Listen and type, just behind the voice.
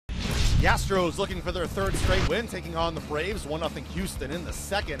The Astros looking for their third straight win, taking on the Braves. 1-0 Houston in the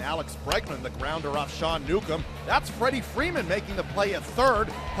second. Alex Bregman, the grounder off Sean Newcomb. That's Freddie Freeman making the play at third,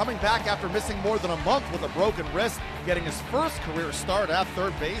 coming back after missing more than a month with a broken wrist, getting his first career start at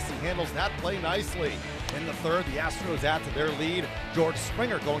third base. He handles that play nicely. In the third, the Astros add to their lead. George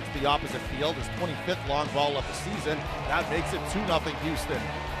Springer going to the opposite field, his 25th long ball of the season. That makes it 2-0 Houston.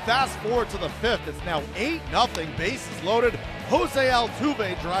 Fast forward to the fifth, it's now 8-0, bases loaded. Jose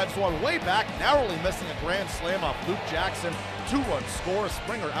Altuve drives one way back, narrowly missing a grand slam off Luke Jackson. 2-run score,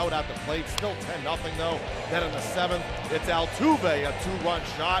 Springer out at the plate, still 10-0 though. Then in the seventh, it's Altuve, a 2-run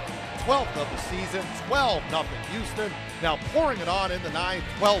shot. 12th of the season, 12-0 Houston. Now pouring it on in the ninth,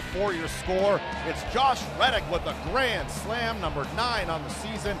 12-4 your score. It's Josh Reddick with a grand slam, number 9 on the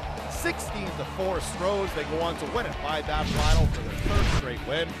season. 16-4 Astros. They go on to win it by that final for their third straight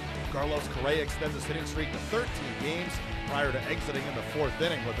win. Carlos Correa extends his hitting streak to 13 games prior to exiting in the fourth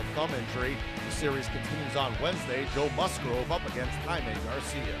inning with a thumb injury. The series continues on Wednesday. Joe Musgrove up against Jaime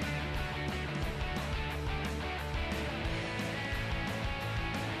Garcia.